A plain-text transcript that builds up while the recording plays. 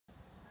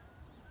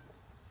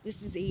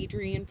This is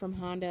Adrian from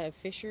Honda of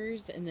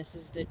Fishers, and this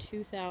is the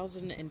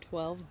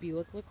 2012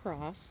 Buick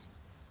Lacrosse.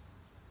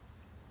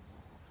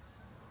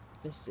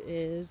 The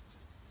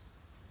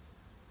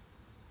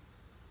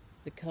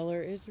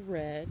color is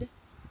red.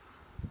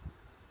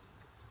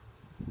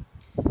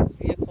 This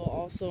vehicle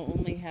also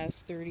only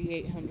has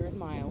 3,800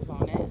 miles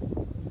on it.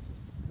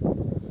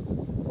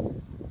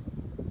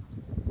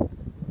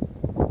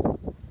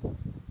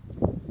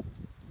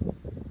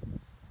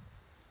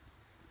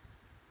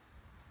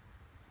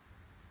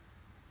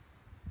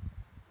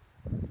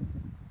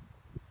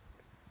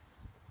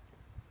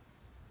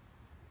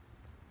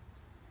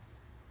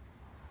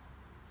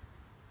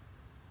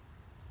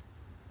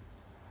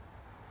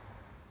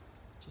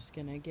 Just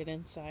gonna get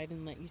inside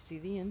and let you see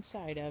the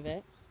inside of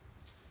it.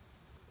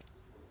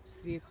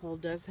 This vehicle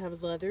does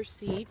have leather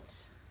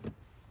seats.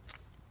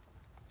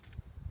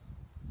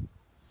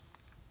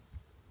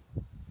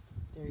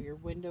 They're your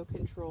window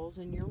controls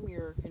and your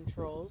mirror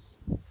controls.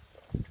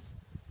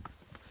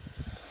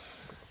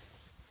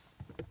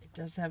 It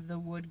does have the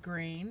wood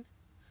grain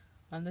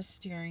on the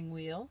steering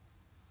wheel.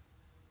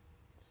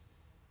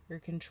 Your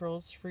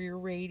controls for your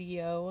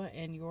radio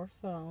and your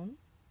phone.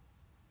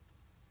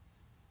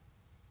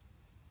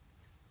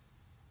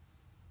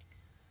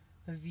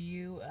 A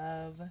view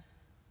of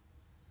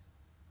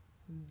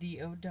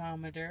the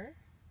odometer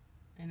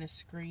and a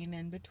screen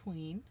in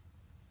between.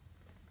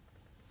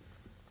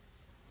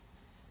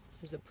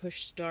 This is a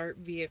push start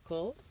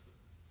vehicle,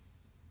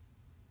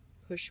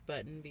 push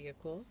button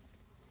vehicle.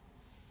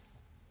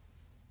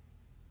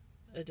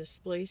 A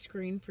display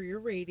screen for your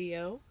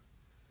radio.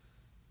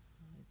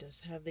 It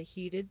does have the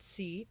heated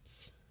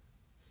seats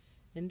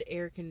and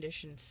air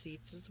conditioned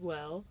seats as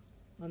well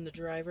on the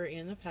driver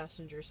and the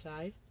passenger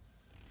side.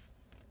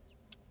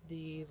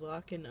 The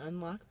lock and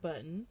unlock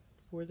button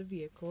for the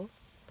vehicle.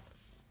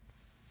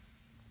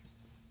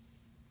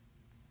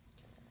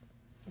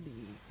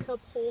 The cup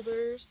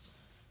holders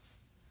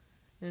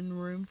and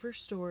room for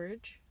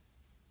storage.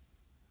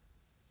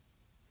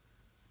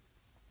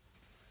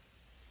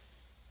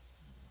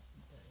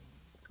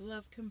 The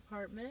glove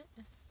compartment.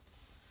 And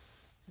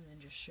then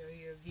just show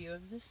you a view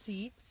of the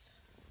seats.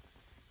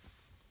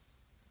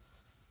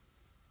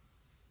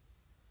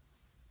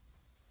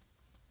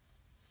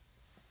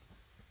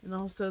 And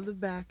also the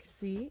back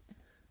seat.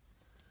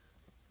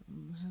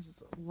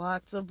 Has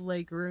lots of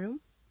leg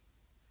room.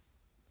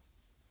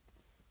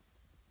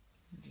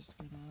 I'm just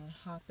gonna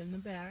hop in the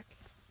back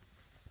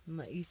and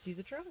let you see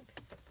the trunk.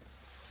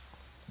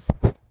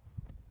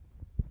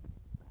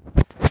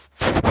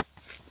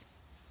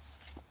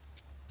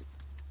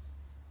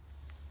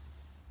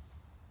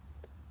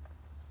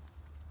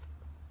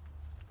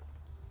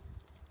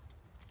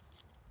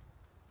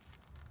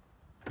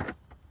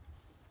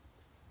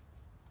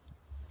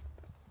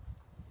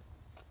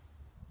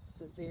 It's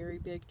a very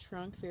big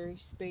trunk, very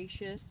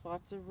spacious,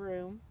 lots of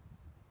room.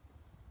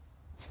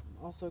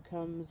 Also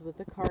comes with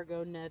a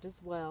cargo net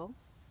as well.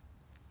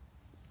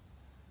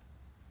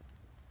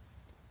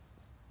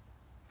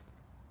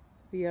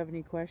 If you have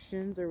any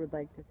questions or would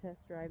like to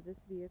test drive this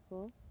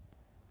vehicle,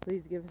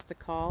 please give us a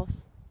call.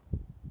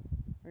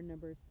 Our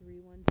number is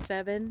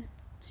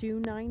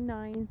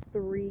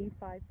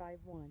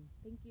 317-299-3551.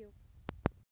 Thank you.